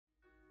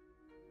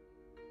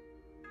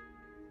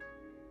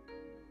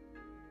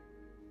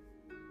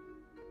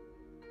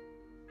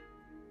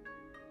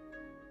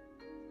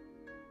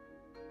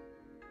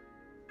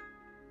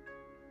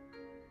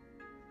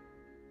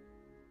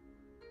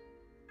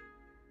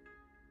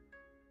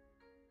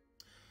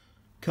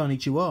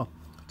Konnichiwa.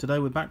 Today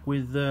we're back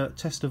with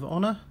Test of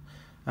Honour,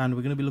 and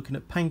we're going to be looking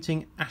at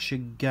painting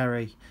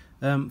Ashigaru.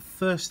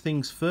 First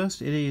things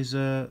first, it is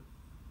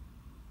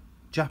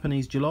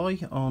Japanese July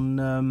on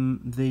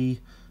the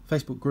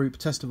Facebook group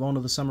Test of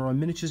Honour, the Samurai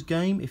Miniatures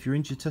game. If you're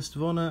into Test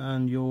of Honour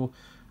and you're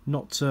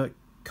not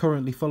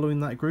currently following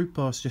that group,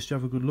 I suggest you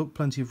have a good look.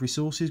 Plenty of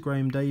resources.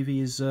 Graham Davey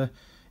is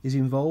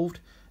involved.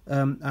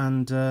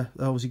 And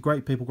obviously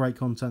great people, great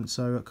content,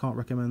 so I can't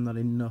recommend that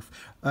enough.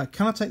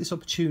 Can I take this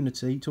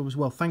opportunity to, as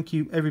well, thank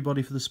you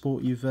everybody for the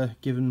support you've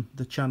given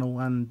the channel,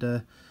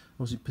 and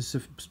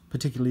obviously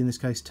particularly in this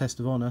case Test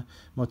of Honour,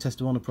 my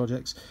Test of Honour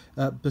projects.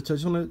 But I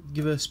just want to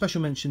give a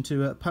special mention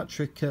to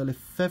Patrick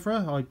Lefevre.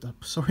 I'm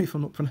sorry if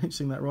I'm not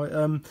pronouncing that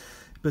right.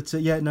 But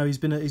yeah, no, he's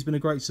been a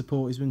great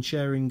support. He's been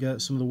sharing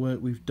some of the work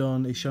we've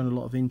done. He's shown a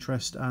lot of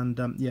interest, and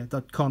yeah,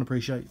 that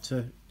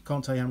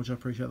can't tell you how much I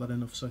appreciate that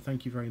enough, so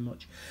thank you very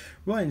much.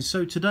 Right, and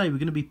so today we're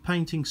going to be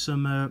painting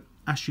some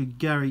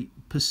Ashigaru,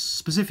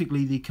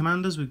 specifically the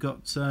commanders. We've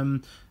got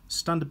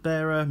Standard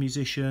Bearer,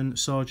 Musician,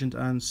 Sergeant,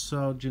 and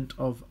Sergeant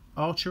of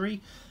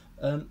Archery.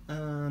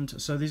 And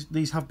so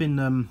these have been,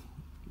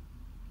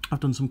 I've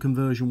done some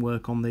conversion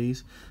work on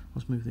these.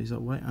 Let's move these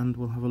that way, and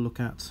we'll have a look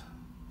at...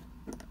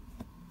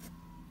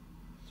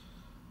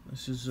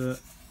 This is a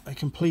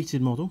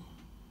completed model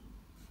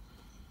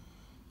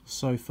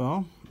so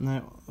far.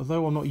 Now,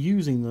 although I'm not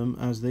using them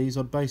as these,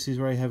 I'd base these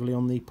very heavily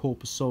on the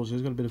Pauper Soldiers.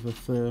 He's got a bit of a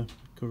fur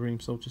covering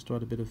himself just to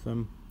add a bit of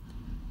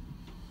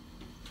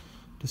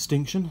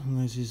distinction. And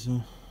there's his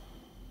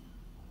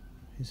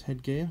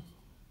headgear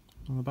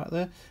on the back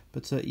there.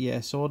 But yeah,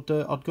 so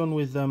I'd gone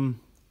with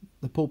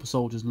the Pauper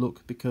Soldiers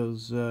look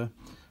because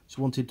just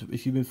wanted,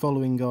 if you've been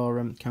following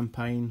our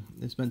campaign,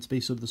 it's meant to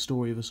be sort of the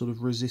story of a sort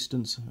of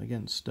resistance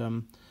against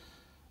a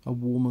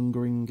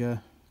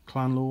warmongering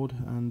clan lord,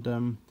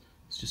 and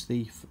it's just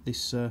the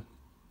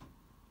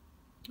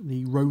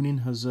Ronin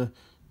has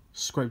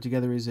scraped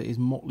together his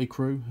motley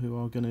crew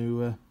who are going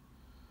to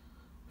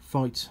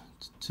fight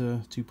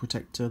to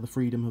protect the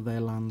freedom of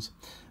their lands.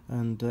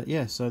 And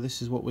yeah, so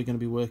this is what we're going to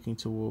be working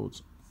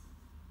towards.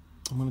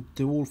 I'm going to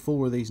do all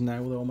four of these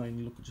now, although I'll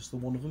mainly look at just the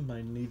one of them,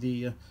 mainly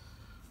the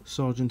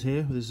Sergeant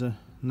here with his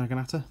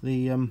Naginata.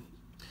 The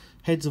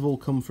heads have all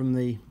come from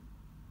the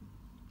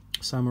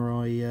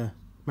Samurai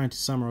Mounted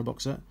Samurai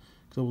box set,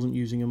 because I wasn't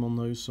using them on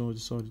those, so I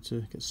decided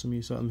to get some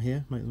use out of them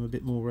here, make them a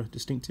bit more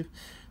distinctive.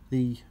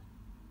 The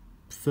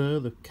fur,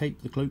 the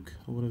cape, the cloak,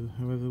 or whatever,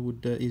 however,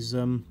 is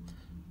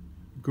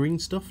green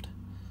stuffed,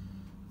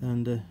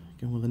 and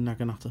going with a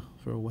Naginata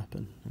for a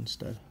weapon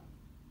instead.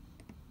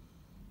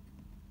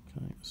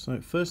 Okay,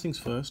 so first things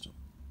first,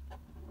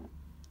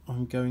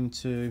 I'm going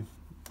to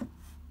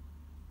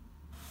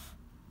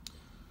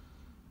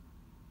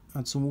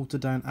add some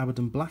watered down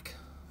Abadon Black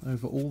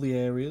over all the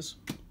areas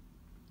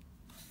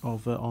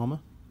of armour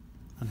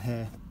and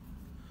hair,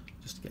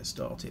 just to get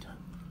started.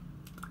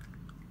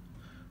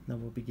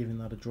 Then we'll be giving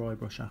that a dry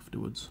brush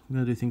afterwards. I'm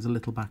going to do things a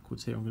little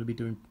backwards here. I'm going to be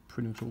doing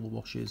pretty much all the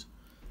washes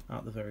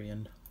at the very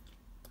end.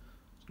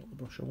 It's not the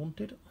brush I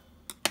wanted.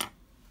 There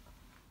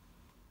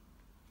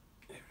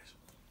it is.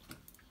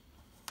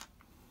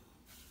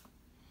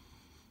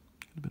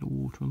 Get a bit of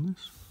water on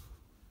this.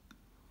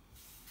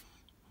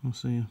 I'll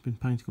see, I've been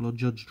painting a lot of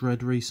Judge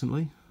Dredd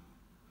recently,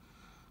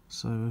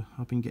 so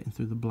I've been getting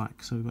through the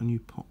black, so we've got a new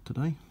pot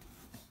today.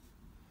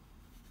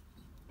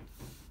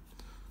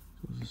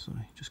 So as I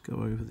say, just go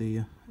over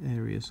the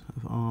areas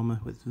of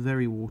armour with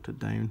very watered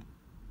down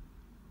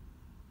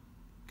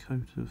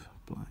coat of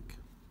black.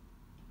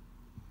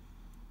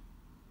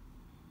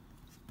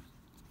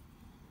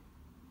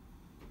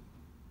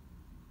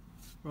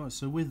 Right,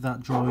 so with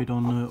that dried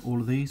on all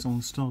of these, I'm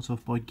going to start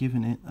off by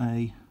giving it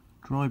a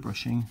dry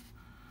brushing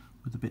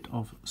with a bit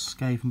of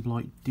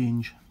Skavenblight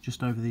Dinge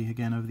just over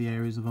the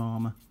areas of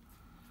armour.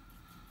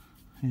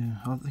 Yeah,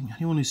 I think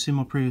anyone who's seen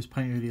my previous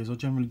paint videos, I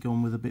generally go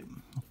on with a bit,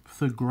 I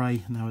prefer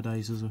grey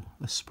nowadays as a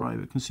spray,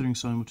 but considering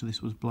so much of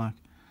this was black,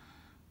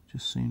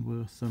 just seemed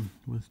worth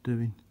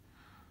doing.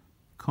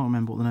 Can't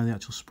remember what the name of the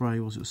actual spray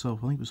was itself.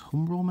 I think it was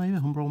Humbrol, maybe,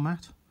 Humbrol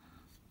Matte.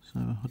 So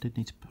I did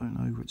need to paint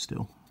over it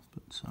still,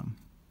 but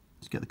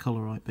to get the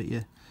colour right. But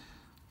yeah,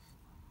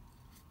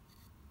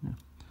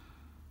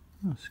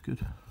 that's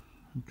good.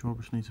 Dry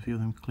brush needs a few of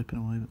them clipping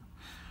away. But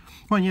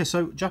right, yeah.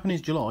 So Japanese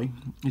July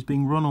is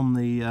being run on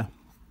the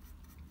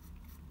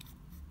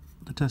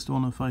Test of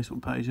Honour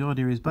Facebook page. The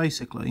idea is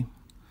basically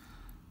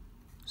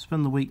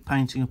spend the week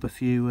painting up a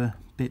few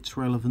bits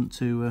relevant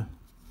to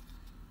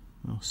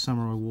well,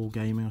 samurai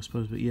wargaming, I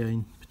suppose. But yeah,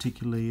 in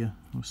particularly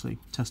obviously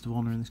Test of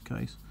Honour in this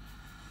case,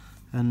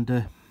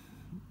 and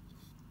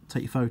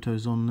take your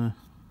photos on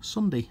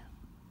Sunday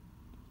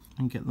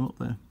and get them up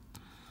there.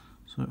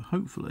 So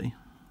hopefully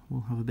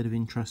we'll have a bit of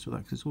interest with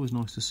that, because it's always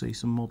nice to see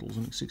some models,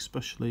 and it's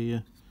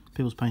especially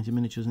people's painted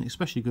miniatures, and it's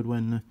especially good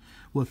when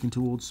working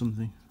towards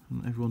something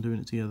and everyone doing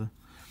it together.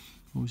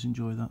 Always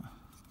enjoy that.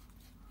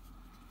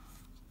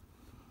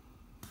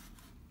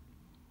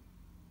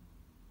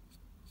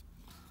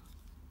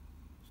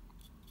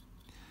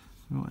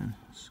 Right,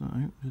 so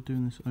we're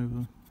doing this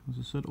over as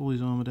I said, all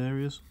these armoured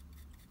areas,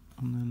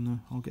 and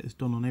then I'll get this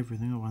done on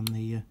everything. Oh, and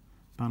the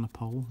banner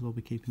pole, I'll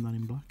be keeping that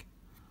in black.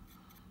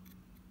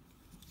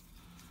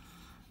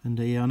 And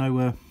yeah, I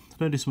know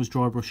this was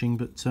dry brushing,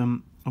 but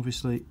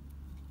obviously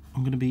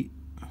I'm going to be,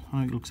 I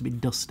know it looks a bit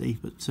dusty,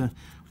 but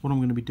what I'm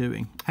going to be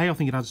doing, I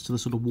think it adds to the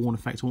sort of worn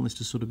effect. I want this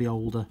to sort of be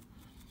older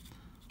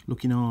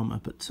looking armour,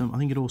 but I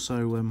think it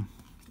also, I'm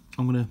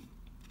going to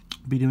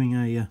be doing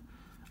a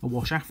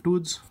wash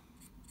afterwards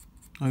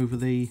over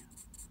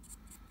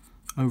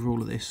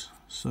all of this,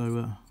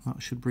 so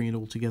that should bring it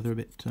all together a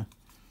bit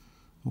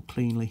more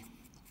cleanly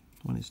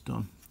when it's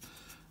done.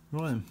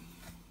 Right then,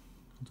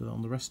 I'll do that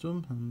on the rest of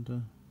them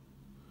and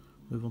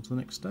move on to the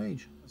next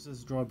stage. This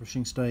is the dry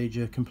brushing stage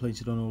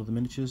completed on all of the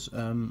miniatures.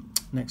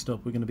 Next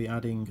up we're going to be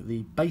adding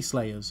the base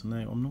layers.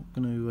 Now I'm not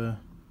going to, I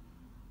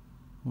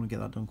want to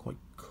get that done quite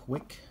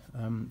quick,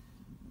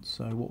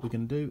 so what we're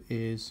going to do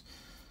is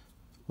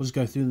we'll just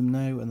go through them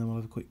now and then we'll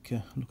have a quick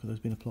look at those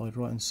being applied.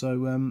 Right, and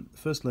so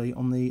firstly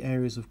on the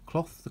areas of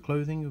cloth, the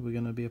clothing, we're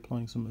going to be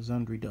applying some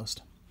Zandri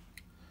dust.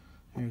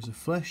 Areas of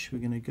flesh, we're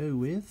going to go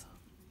with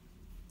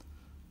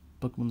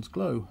Bugman's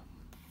Glow.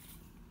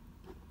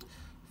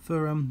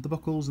 For the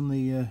buckles and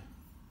the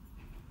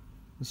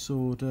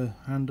sword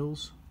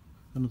handles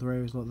and other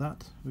areas like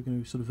that, we're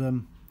going to sort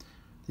of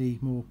the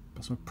more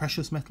sort of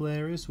precious metal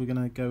areas, we're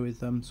going to go with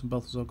some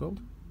Balthasar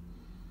Gold.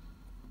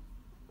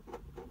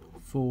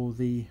 For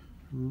the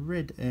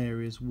red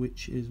areas,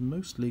 which is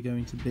mostly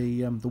going to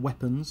be the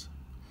weapons,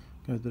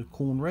 go with the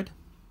Khorne Red.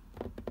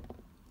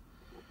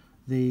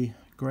 The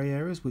grey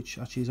areas, which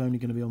actually is only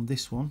going to be on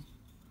this one,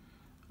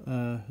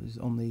 is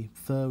on the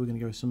fur, we're going to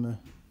go with some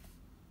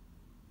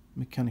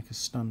Mechanicus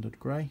standard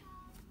grey.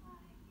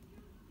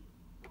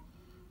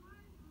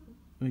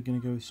 We're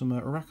going to go with some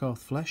Rakarth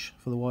flesh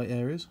for the white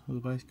areas of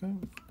the base coat.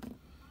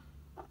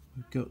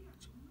 We've got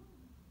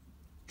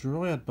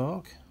Dryad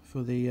bark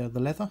for the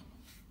leather,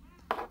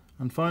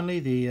 and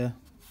finally the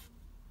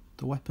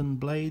weapon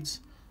blades.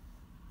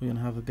 We're going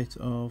to have a bit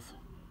of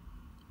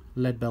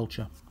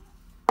Leadbelcher.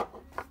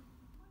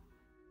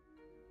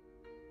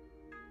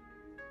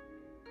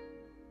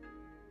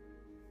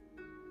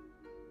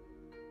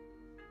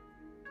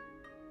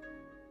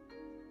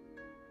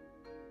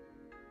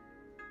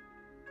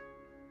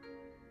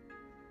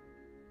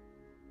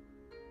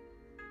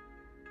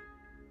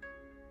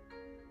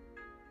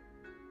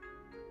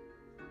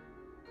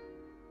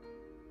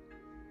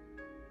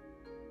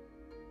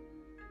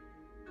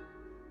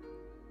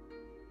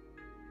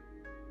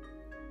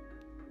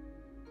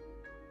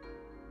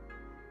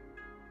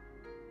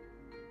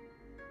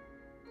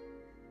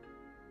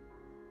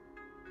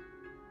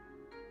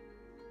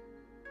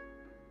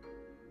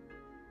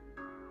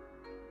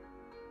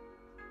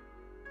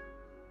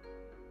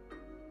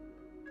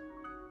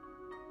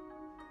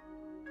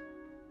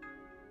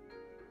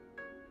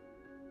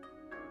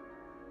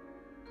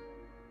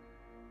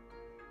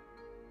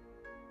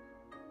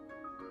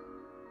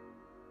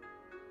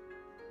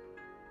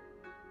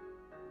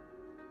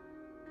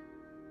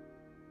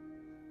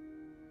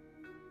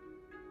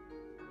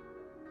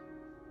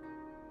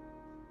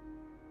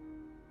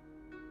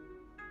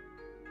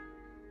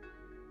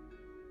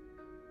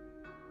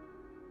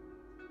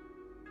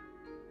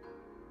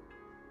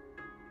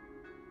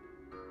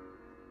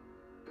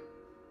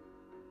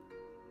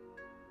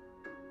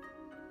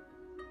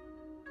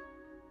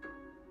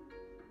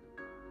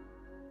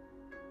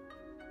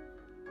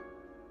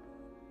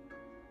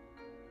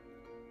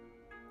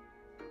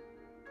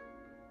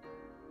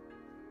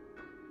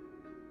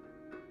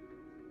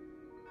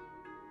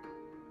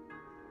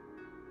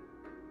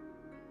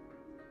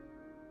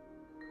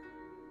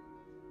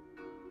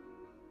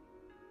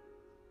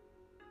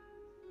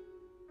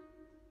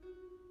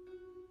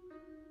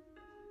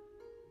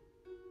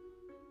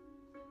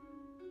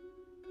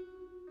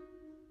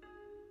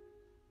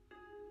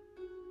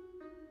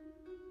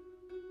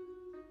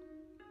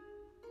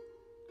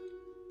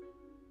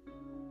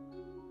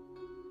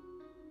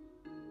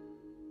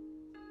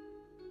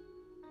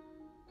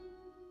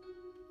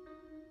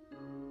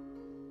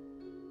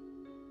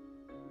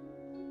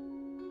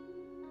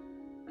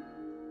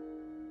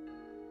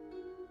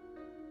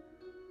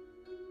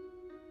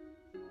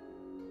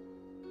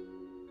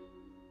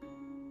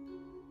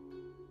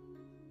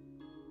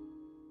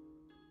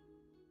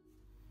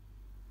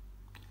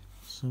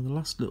 So the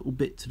last little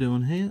bit to do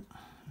on here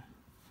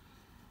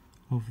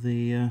of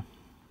the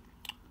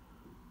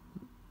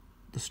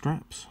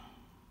straps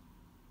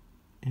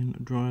in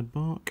Dryad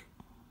bark,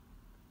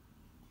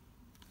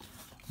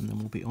 and then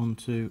we'll be on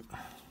to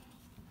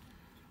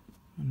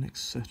the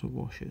next set of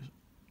washes.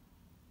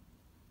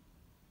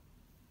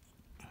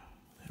 There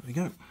we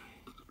go.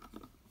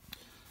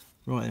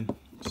 Right then,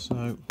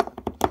 so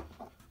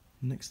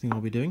next thing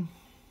I'll be doing,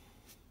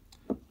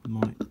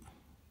 my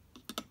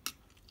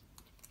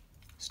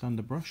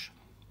standard brush,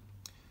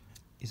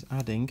 is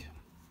adding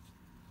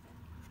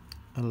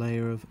a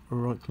layer of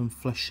Reikland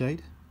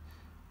fleshshade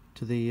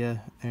to the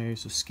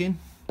areas of skin,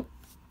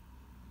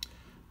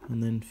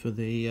 and then for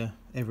the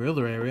every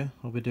other area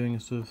I'll be doing a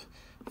sort of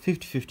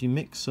 50-50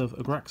 mix of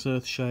Agrax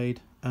Earthshade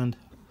and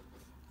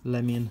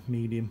Lahmian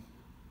Medium.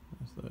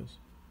 There's those.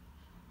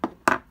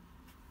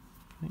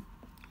 Okay.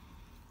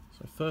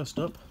 So first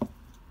up, I'll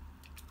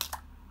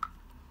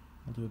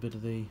do a bit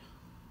of the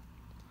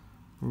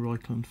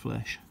Reikland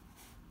Flesh.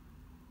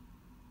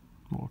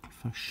 More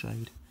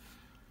fleshshade.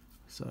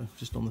 So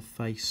just on the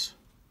face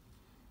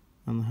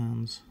and the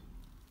hands.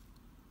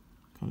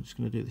 Kind of just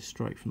going to do this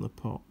straight from the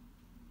pot.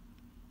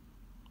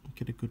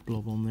 Get a good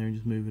blob on there and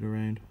just move it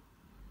around.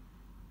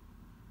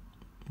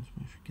 Just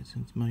make sure it gets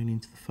mainly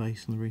into the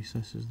face and the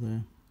recesses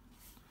there.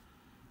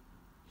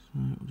 So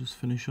we'll just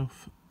finish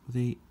off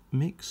the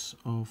mix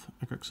of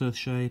Agrax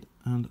Earthshade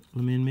and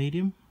Lahmian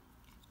Medium,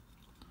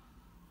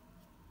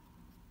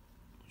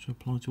 which I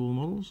apply to all the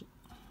models.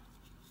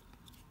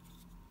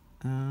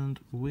 And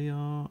we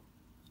are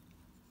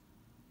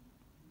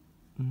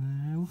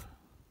now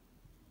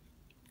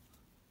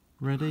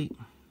ready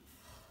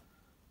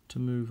to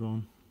move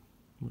on,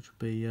 which will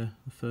be the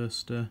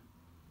first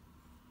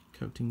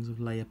coatings of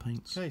layer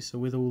paints. Okay, so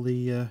with all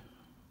the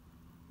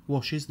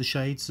washes, the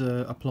shades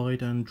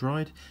applied and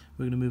dried,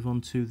 we're going to move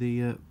on to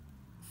the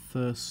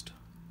first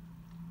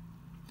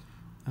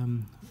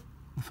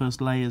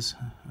layers.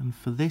 And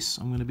for this,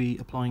 I'm going to be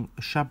applying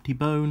Ushabti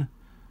bone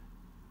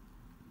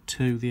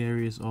to the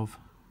areas of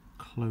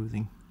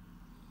clothing.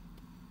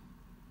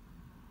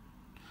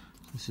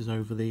 This is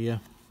over the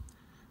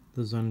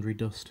Zandri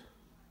dust.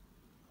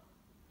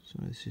 So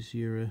this is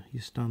your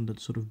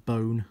standard sort of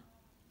bone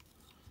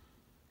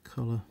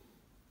colour.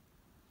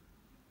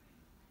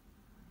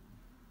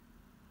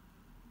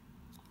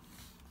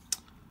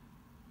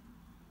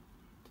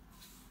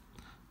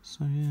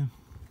 So yeah.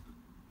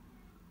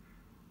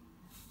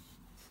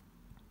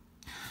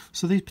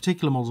 So these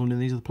particular models I'm doing,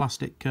 these are the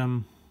plastic.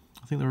 I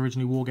think they're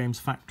originally War Games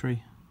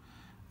Factory,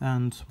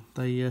 and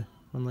they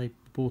when they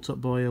bought up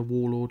by a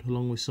warlord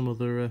along with some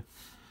other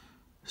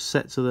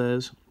sets of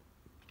theirs,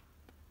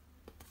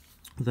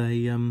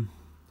 they kind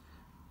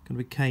of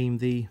became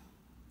the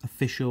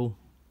official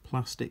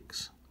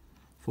plastics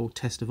for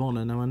Test of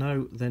Honor. Now I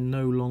know they're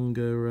no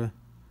longer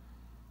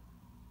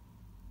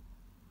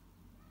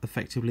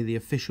effectively the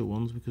official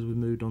ones, because we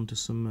moved on to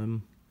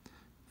some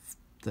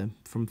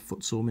from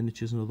Footsore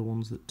Miniatures and other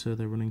ones that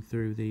they're running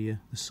through the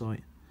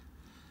site.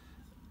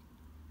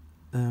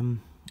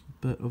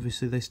 But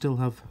obviously they still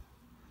have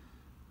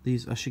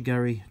these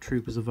Ashigaru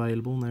troopers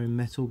available now in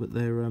metal, but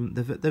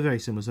they're very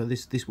similar. So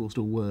this will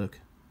still work.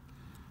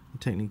 The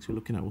techniques we're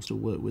looking at will still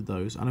work with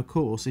those. And of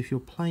course, if you're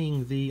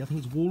playing the, I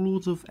think it's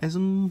Warlords of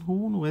Eshin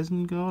or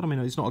Eshin. I mean,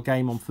 it's not a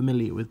game I'm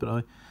familiar with,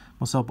 but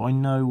I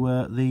know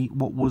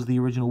what was the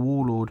original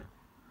Warlord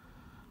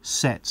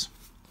set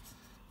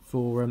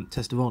for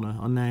Test of Honor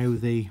are now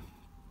the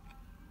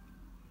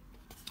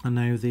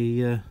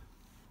I've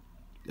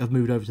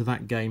moved over to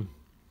that game.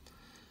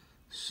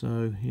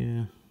 So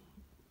yeah.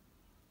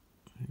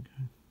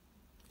 Okay.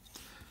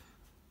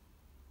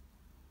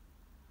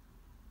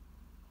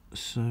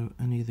 So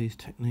any of these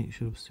techniques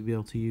you'll obviously be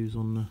able to use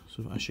on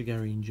sort of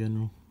Ashigaru in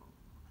general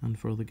and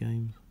for other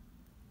games.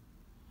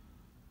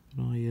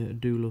 But I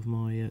do love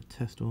my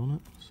Test on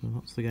it, so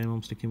that's the game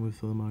I'm sticking with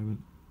for the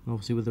moment. And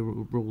obviously with the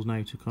rules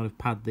now to kind of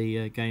pad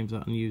the games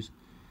out and use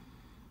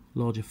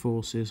larger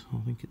forces, I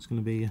think it's going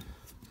to be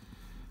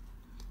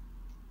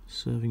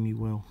serving me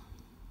well.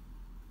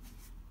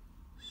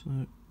 So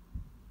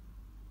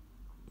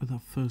with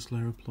that first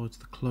layer applied to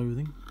the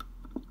clothing,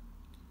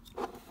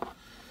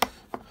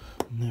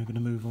 I'm now going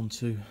to move on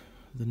to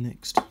the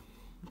next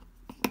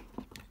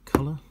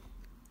colour,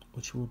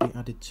 which will be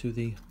added to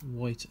the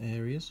white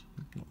areas.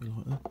 Not really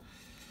like that.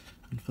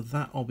 And for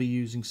that I'll be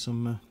using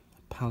some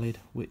Pallid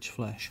Wych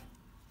Flesh.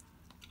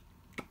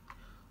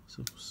 So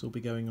we'll still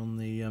be going on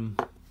the I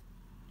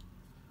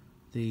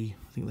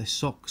think they're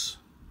socks,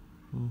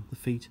 or the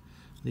feet,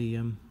 the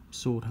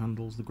sword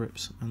handles, the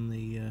grips, and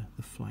the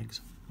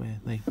flags where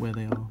they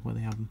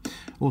have them.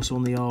 Also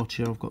on the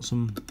archer, I've got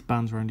some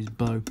bands around his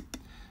bow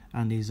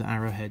and his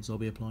arrowheads. I'll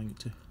be applying it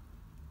to.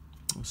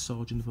 Or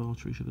sergeant of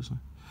archery, should I say?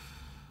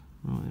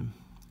 Right then,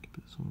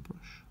 put this on a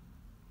brush.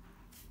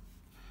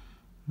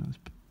 Now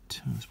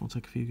this will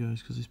take a few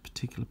goes because this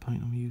particular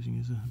paint I'm using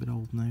is a bit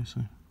old now,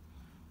 so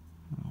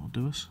I'll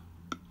do us.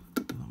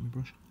 Put that on my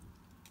brush.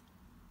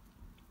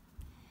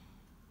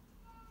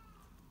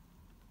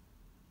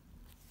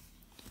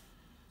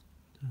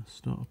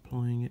 Start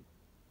applying it.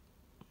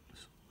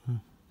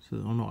 So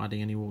I'm not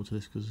adding any water to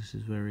this because this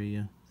is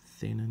very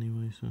thin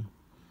anyway, so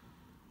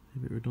a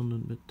bit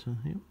redundant, but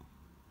yep.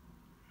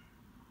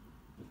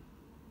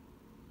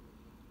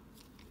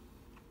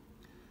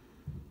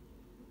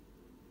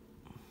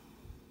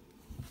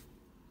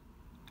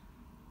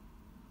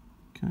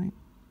 Okay,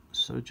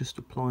 so just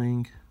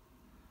applying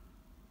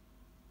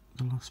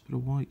the last bit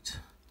of white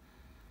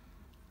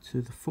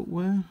to the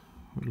footwear,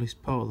 or at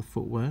least part of the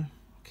footwear.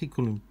 I keep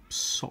calling them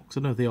socks. I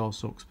don't know if they are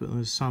socks, but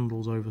there's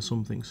sandals over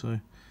something, so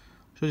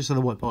should I just say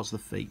the white parts of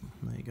the feet?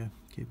 There you go,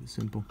 keep it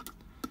simple.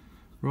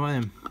 Right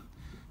then,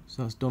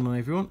 so that's done on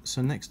everyone.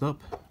 So next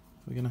up,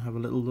 we're going to have a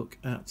little look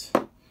at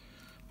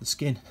the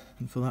skin,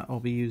 and for that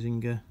I'll be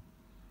using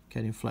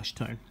Cadian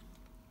Fleshtone.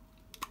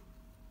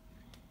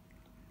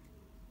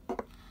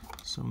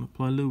 So I'm going to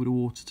apply a little bit of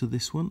water to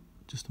this one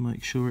just to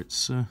make sure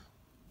it's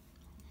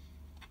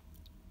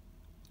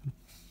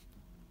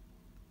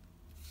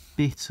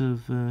bit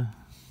of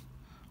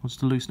wants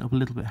to loosen it up a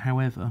little bit.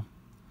 However,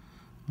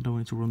 I don't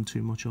want it to run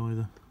too much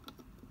either.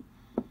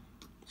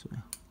 So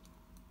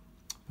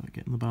about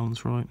getting the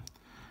balance right.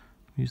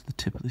 Use the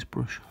tip of this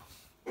brush.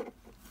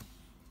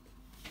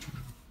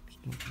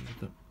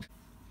 So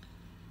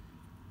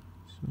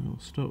I'll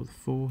start with the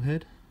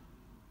forehead.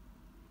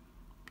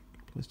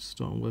 Let's just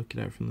start and work it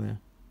out from there.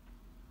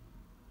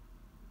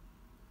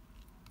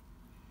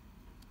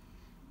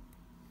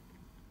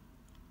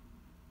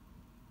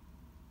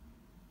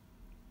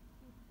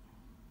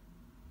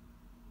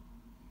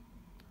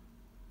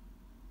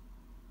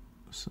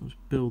 So just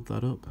build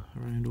that up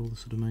around all the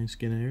sort of main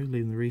skin areas,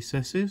 leaving the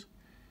recesses,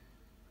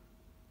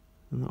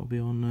 and that'll be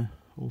on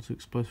also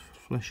exposed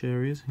flesh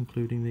areas,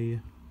 including the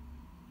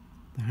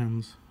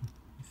hands and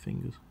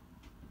fingers.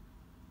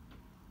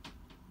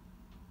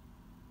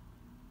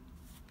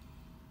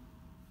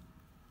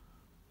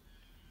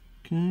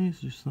 Okay,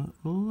 so just that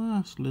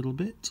last little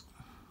bit.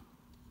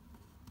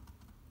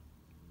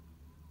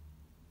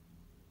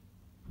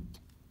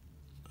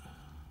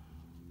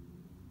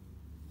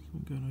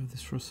 I'm going over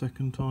this for a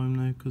second time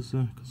now because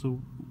of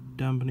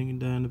dampening it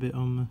down a bit.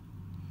 I'm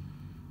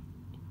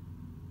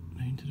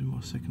needing to do my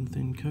second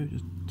thin coat,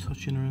 just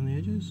touching around the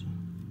edges,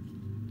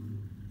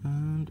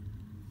 and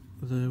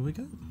there we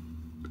go.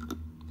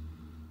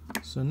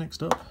 So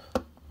next up,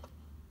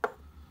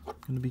 I'm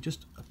going to be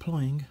just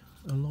applying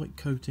a light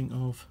coating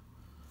of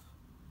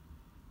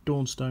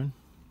Dawnstone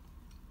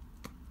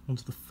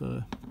onto the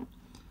fur.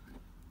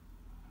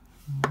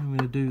 And the way I'm going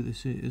to do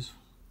this is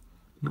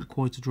not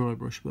quite a dry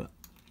brush, but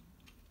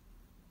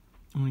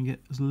I'm going to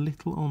get as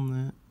little on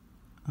there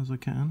as I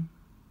can,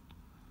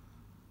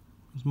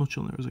 as much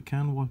on there as I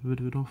can, wipe a bit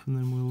of it off, and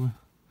then we'll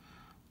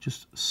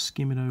just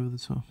skim it over the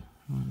top.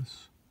 Right,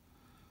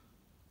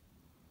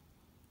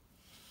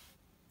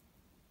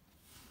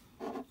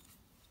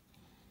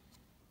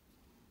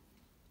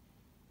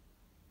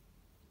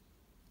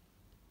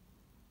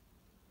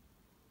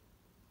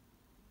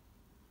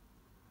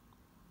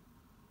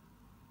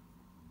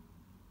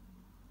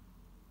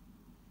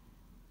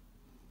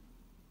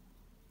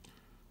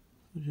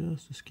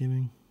 just a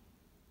skimming.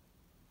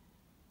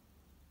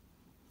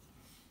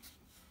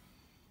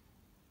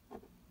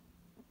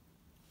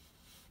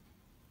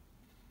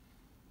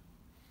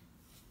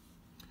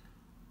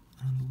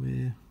 And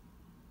we're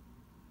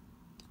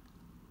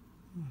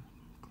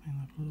clean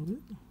that a little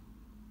bit.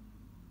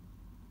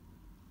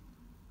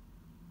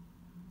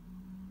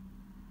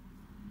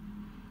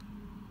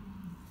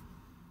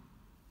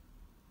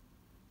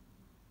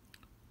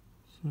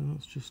 So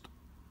that's just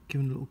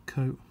giving a little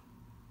coat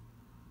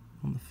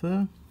on the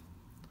fur,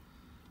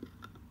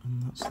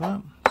 and that's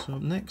that. So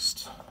up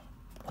next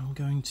I'm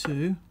going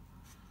to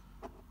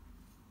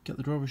get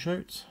the dry brush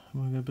out. I'm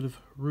going to get a bit of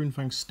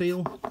Runefang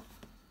Steel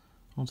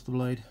onto the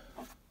blade.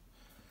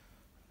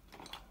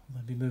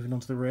 I'll be moving on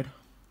to the red,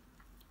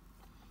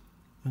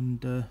 and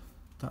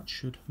that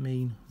should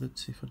mean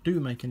that if I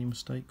do make any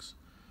mistakes,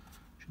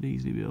 I should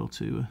easily be able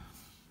to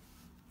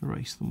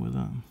erase them with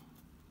that.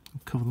 Or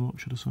cover them up,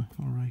 should I say,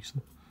 or erase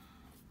them.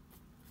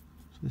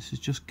 So this is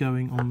just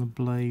going on the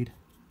blade,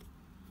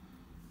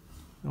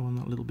 on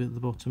that little bit at the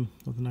bottom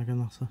of the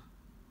Naginata.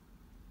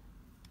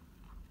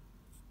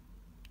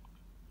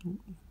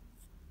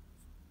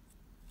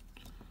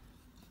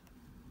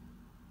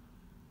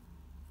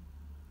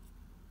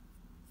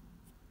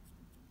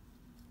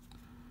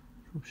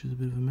 Brush is a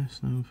bit of a mess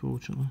now,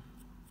 unfortunately.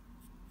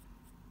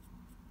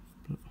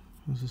 But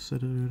as I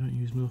said earlier, I don't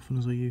use them often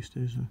as I used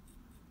to, so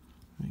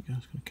there you go,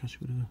 it's going to catch a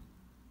bit of a...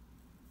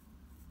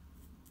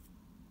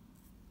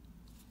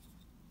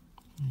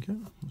 Okay,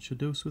 that should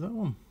do us with that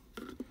one.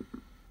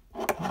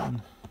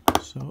 And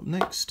so up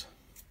next,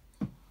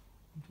 a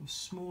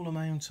small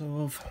amount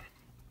of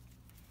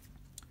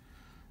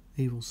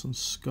Evil Sunz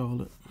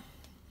Scarlet.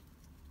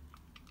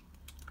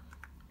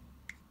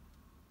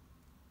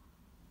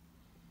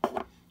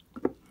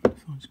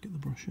 If I just get the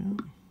brush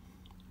out.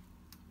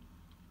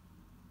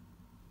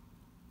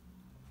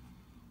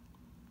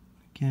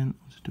 Again,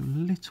 I'll just do a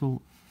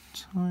little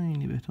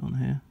tiny bit on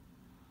here.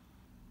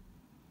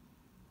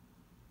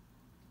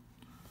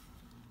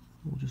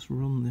 We'll just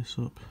run this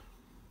up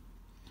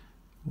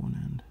one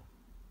end.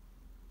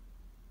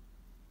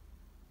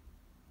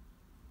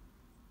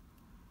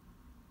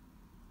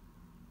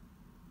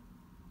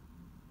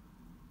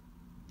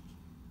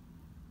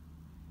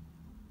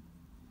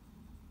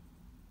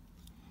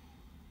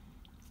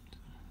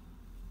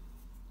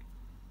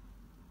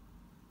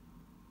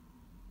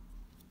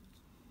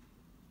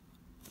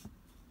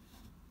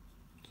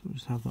 So we'll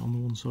just have that on the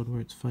one side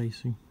where it's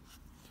facing.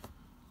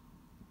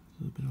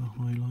 There's a bit of a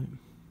highlight.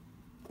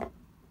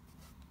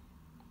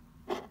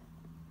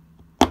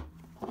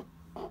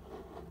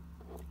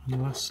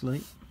 And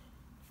lastly,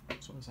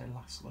 just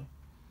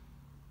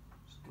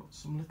got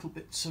some little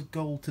bits of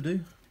gold to do.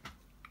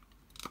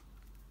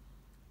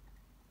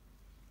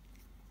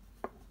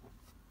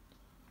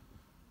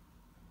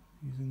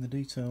 using the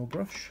detail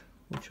brush,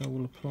 which I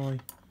will apply.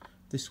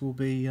 This will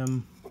be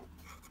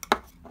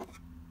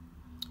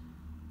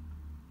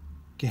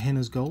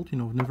Gehenas Gold. You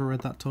know, I've never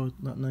read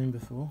that name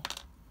before,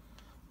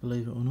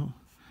 believe it or not.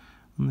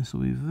 And this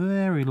will be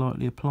very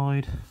lightly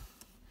applied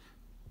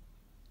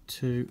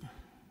to,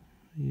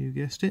 you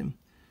guessed it,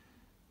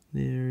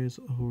 the areas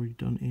already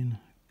done in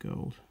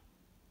gold.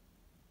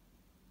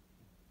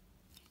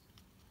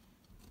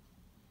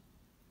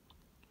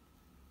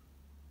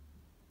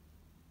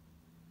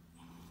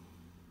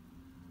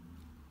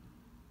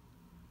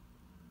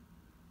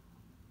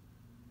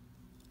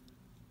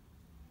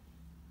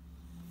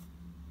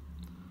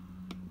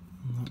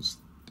 And that's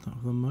that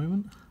for the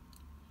moment.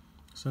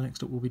 So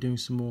next up we'll be doing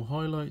some more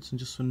highlights, and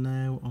just for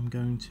now I'm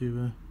going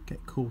to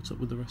get caught up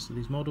with the rest of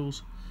these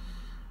models,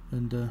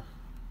 and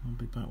I'll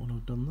be back when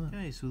I've done that.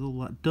 Okay, so with all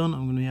that done,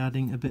 I'm going to be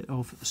adding a bit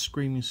of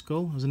Screaming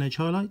Skull as an edge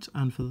highlight,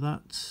 and for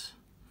that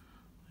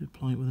I'll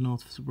apply it with an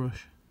artificer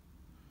brush.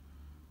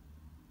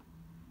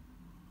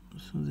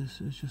 So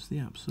this is just the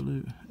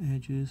absolute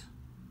edges.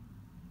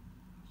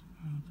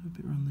 I'll do a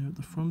bit around there at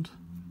the front.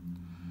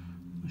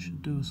 That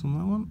should do us on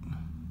that one.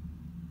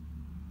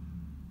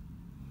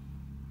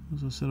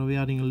 As I said, I'll be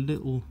adding a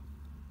little,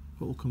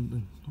 what will come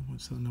in, I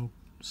won't say that now,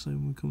 say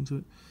when we come to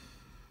it.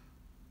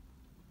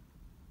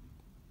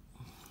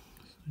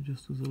 So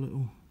just as a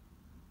little,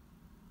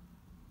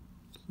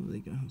 so there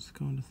you go, that's the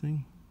kind of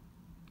thing.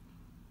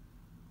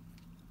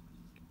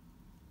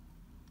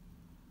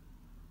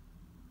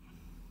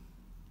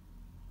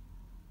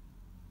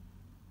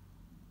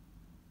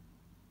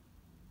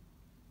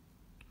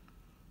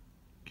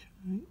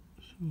 Okay,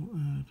 so we'll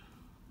add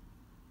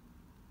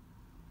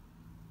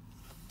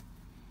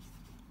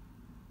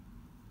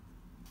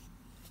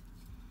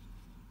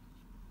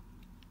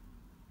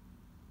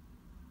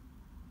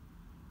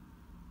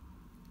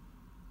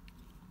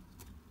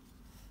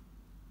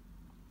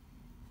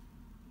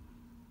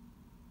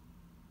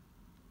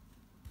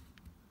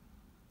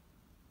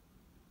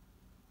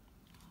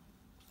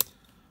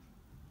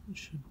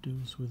should do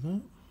us with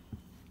that.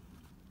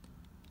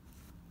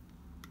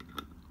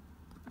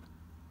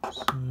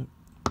 So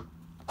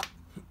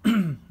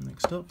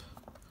next up,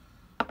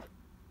 I'll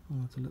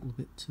add a little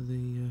bit to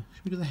the.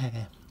 Should we do the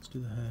hair? Let's do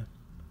the hair.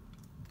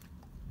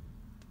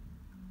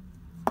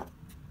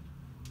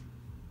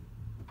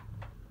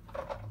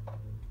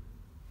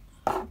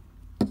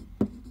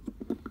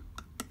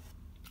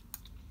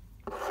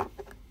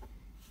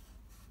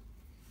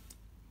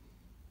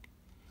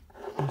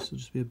 This will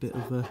just be a bit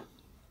of a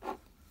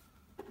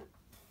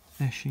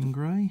Eshin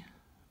Grey.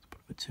 Put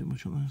a bit too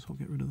much on there, so I'll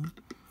get rid of that.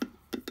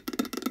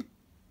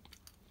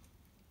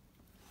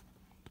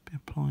 I'll be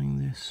applying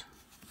this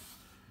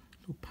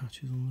little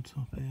patches on the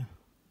top here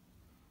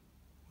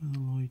where the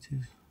light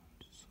is.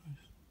 Just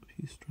a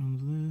few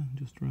strands there,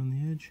 just around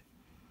the edge.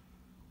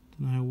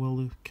 Don't know how well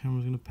the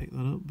camera's going to pick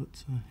that up,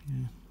 but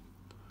yeah,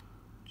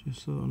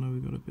 just so I know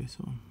we've got a bit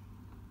on.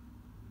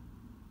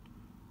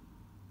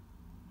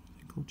 I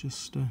think I'll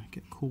just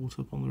get caught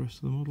up on the rest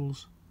of the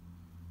models,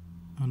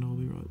 and I'll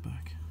be right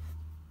back.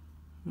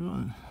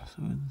 Right,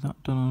 so with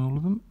that done on all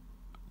of them,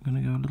 I'm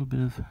going to go a little bit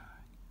of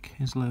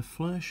Kislev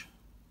Flesh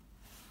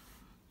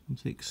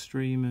into the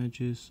extreme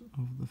edges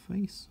of the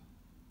face,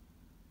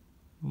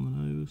 on the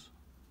nose,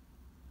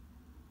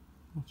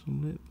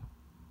 bottom lip,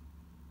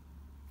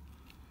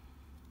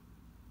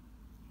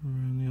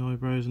 around the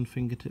eyebrows and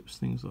fingertips,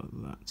 things like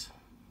that.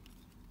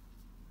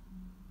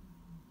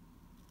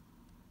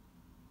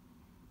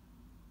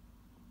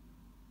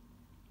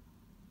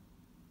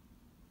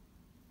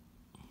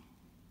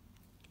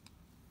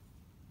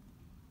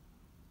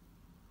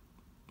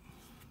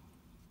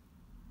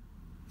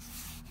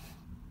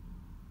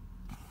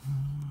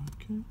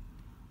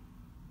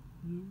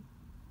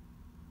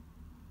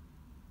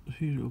 A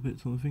few little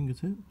bits on the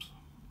fingertips.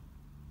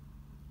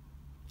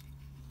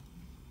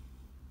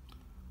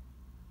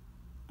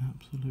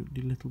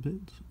 Absolutely little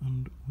bits,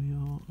 and we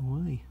are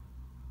away.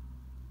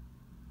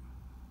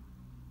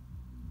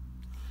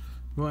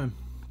 Right,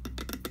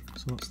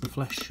 so that's the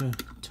flesh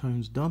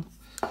tones done.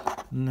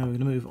 And now we're going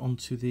to move on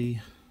to the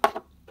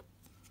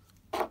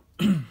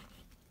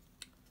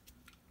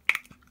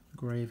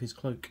grey of his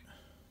cloak.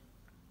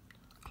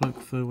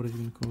 Cloak fur, whatever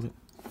you're going to call it.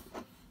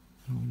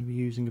 I'm going to be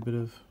using a bit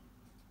of,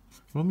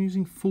 well, I'm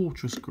using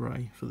Fortress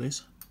Grey for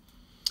this.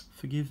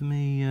 Forgive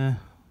me,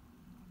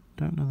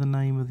 don't know the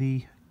name of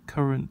the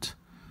current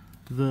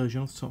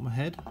version off the top of my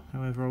head.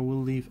 However, I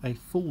will leave a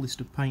full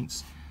list of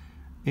paints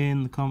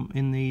in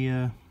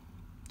the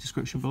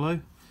description below,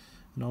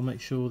 and I'll make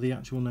sure the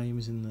actual name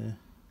is in there.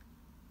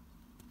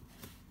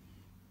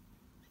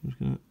 I'm just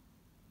going to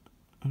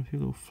add a few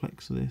little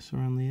flecks of this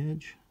around the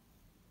edge.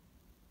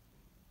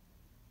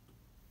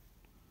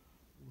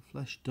 The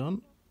flesh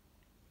done.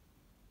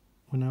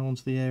 We're now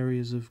onto the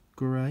areas of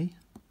grey.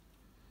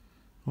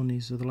 On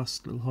his, the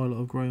last little highlight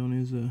of grey on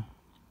his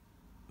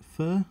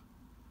fur.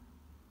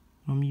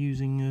 I'm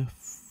using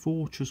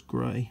Fortress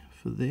Grey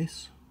for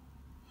this.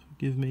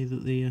 Forgive me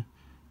that the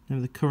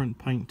current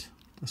paint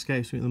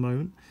escapes me at the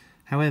moment.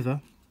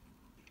 However,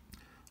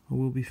 I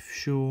will be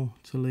sure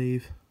to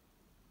leave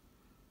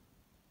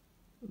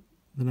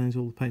the names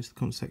of all the paints in the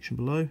comment section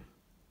below,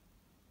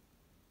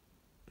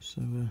 so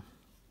you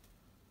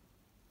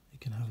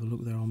can have a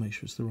look there. I'll make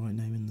sure it's the right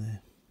name in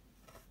there.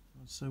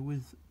 So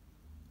with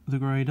the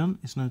grey done,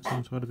 it's now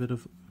time to add a bit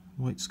of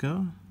white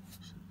scar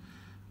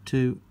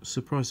to,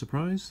 surprise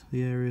surprise,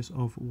 the areas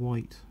of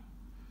white.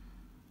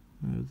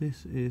 Now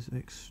this is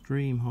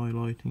extreme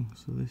highlighting,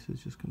 so this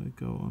is just going to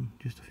go on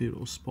just a few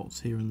little spots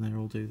here and there.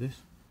 I'll do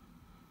this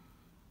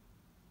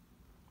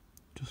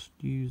just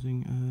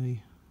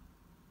using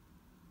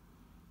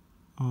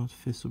a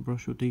artificial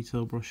brush or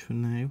detail brush for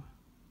now,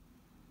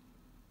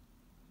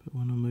 but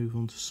when I move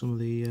on to some of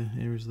the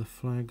areas of the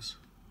flags,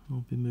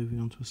 I'll be moving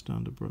on to a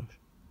standard brush.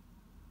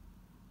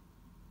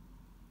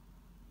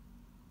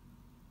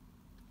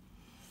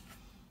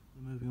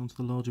 Moving on to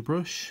the larger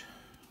brush,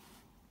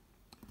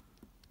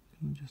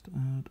 I'm just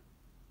add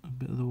a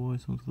bit of the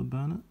white onto the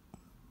banner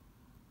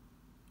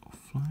or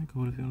flag, or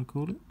whatever you want to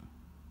call it.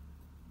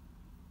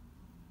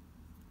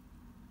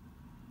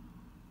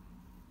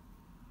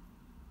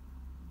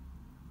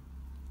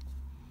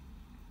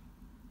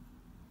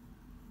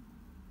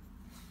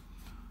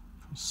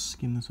 I'll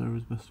skim this over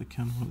as best I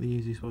can. The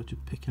easiest way,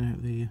 just picking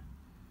out the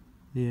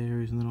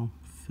areas, and then I'll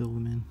fill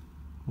them in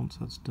once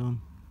that's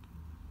done.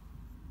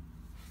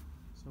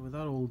 So with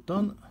that all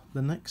done,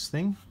 the next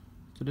thing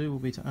to do will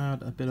be to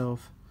add a bit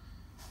of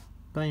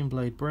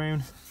Baneblade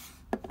Brown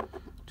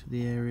to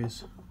the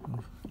areas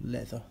of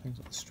leather, things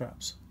like the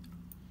straps.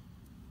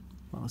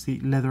 Well, it's the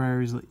leather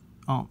areas that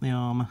aren't the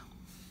armour.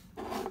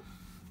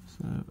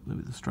 So there'll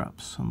be the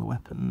straps on the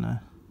weapon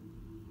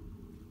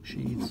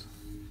sheaths.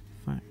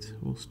 In fact,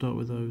 we'll start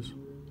with those.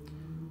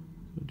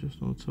 So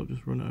just on the top,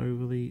 just run it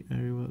over the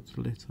area where it's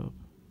lit up.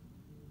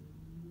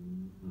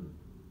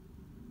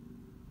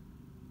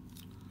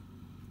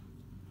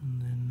 And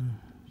then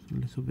a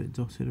little bit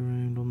dotted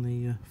around on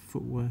the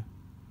footwear.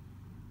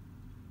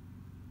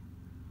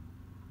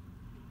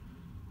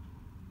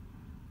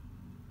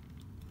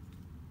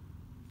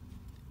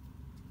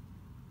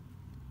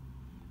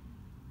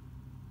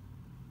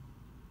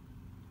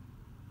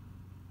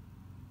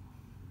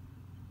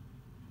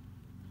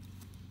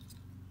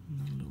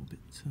 And a little bit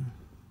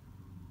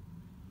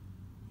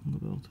on the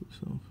belt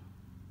itself.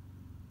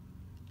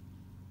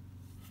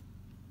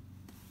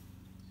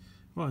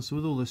 Right, so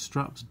with all the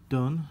straps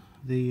done,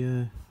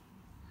 the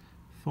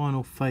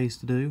final phase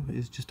to do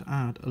is just to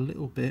add a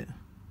little bit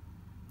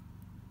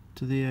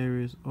to the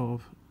areas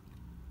of,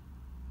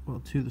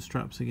 well, to the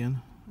straps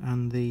again,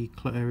 and the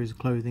areas of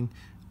clothing,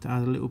 to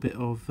add a little bit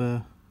of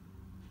the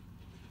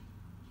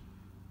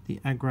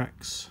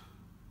Agrax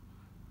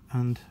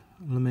and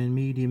Lahmian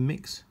Medium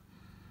mix,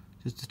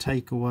 just to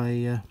take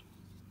away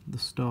the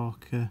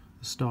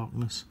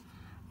starkness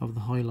of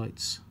the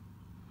highlights.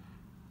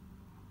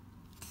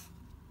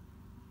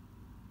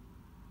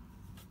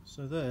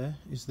 So there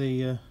is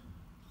the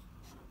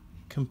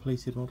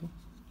completed model.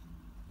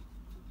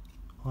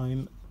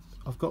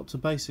 I've got to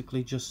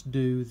basically just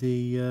do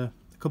a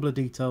couple of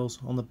details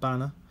on the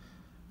banner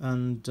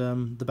and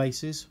the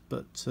bases,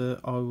 but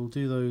I will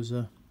do those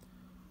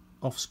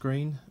off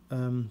screen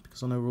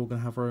because I know we're all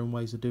going to have our own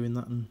ways of doing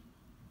that, and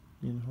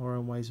you know, our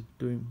own ways of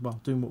doing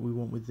what we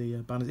want with the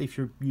banners. If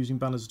you're using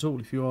banners at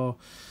all, if you are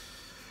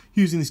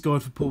using this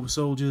guide for Pauper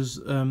Soldiers,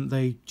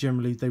 they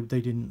generally they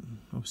didn't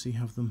obviously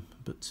have them,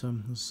 but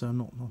so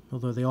not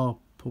although they are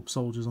Pauper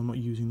Soldiers, I'm not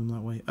using them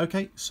that way.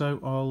 Okay, so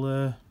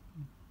I'll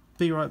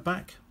be right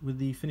back with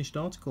the finished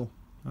article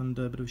and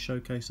a bit of a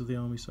showcase of the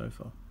army so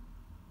far.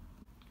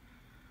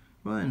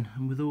 Right then,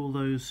 and with all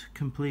those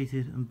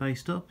completed and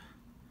based up,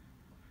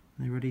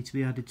 they're ready to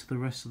be added to the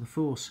rest of the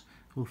force,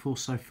 or the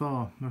force so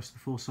far, the rest of the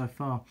force so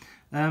far.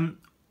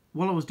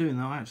 While I was doing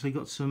that, I actually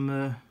got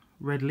some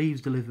red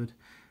leaves delivered.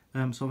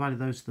 So I've added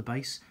those to the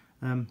base.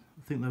 I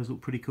think those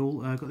look pretty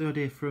cool. I got the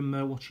idea from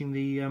watching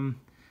the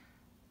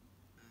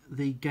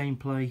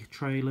gameplay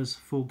trailers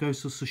for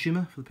Ghost of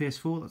Tsushima for the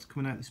PS4. That's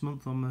coming out this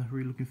month. I'm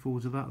really looking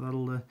forward to that.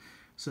 That'll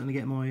certainly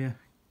get my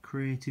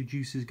creative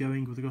juices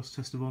going with regards to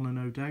Test of Honor,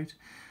 no doubt.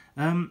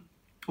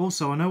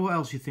 Also, I know what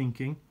else you're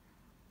thinking.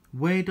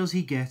 Where does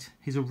he get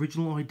his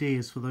original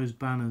ideas for those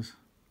banners?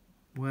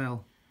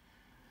 Well,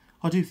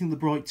 I do think the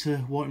bright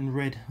white and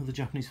red of the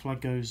Japanese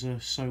flag goes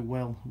so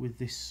well with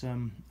this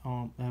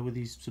with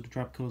these sort of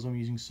drab colours I'm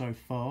using so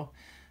far,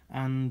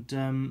 and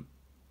they're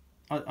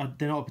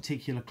not a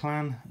particular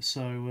clan,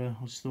 so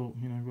I just thought,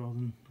 you know, rather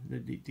than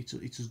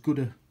it's as good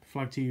a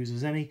flag to use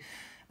as any,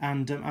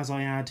 and as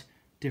I add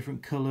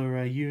different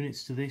colour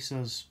units to this,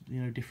 as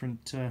you know,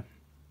 different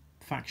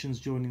factions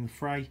joining the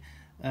fray,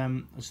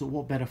 I just thought,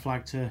 what better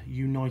flag to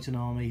unite an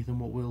army than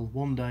what will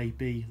one day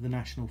be the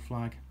national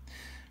flag.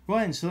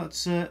 Right, and so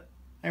that's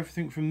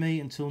everything from me.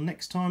 Until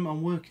next time,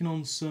 I'm working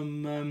on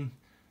some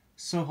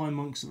Sohai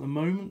monks at the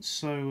moment,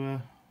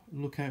 so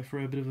look out for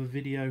a bit of a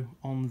video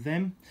on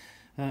them.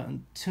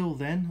 Until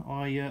then,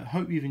 I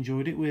hope you've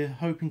enjoyed it. We're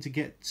hoping to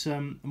get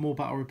more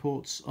battle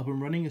reports up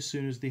and running as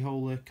soon as the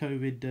whole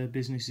COVID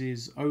business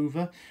is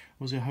over.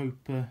 I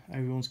hope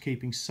everyone's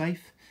keeping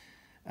safe.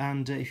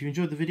 And if you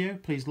enjoyed the video,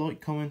 please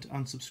like, comment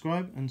and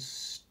subscribe, and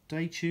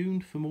stay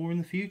tuned for more in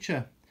the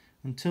future.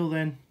 Until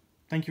then,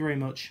 thank you very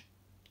much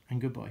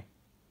and goodbye.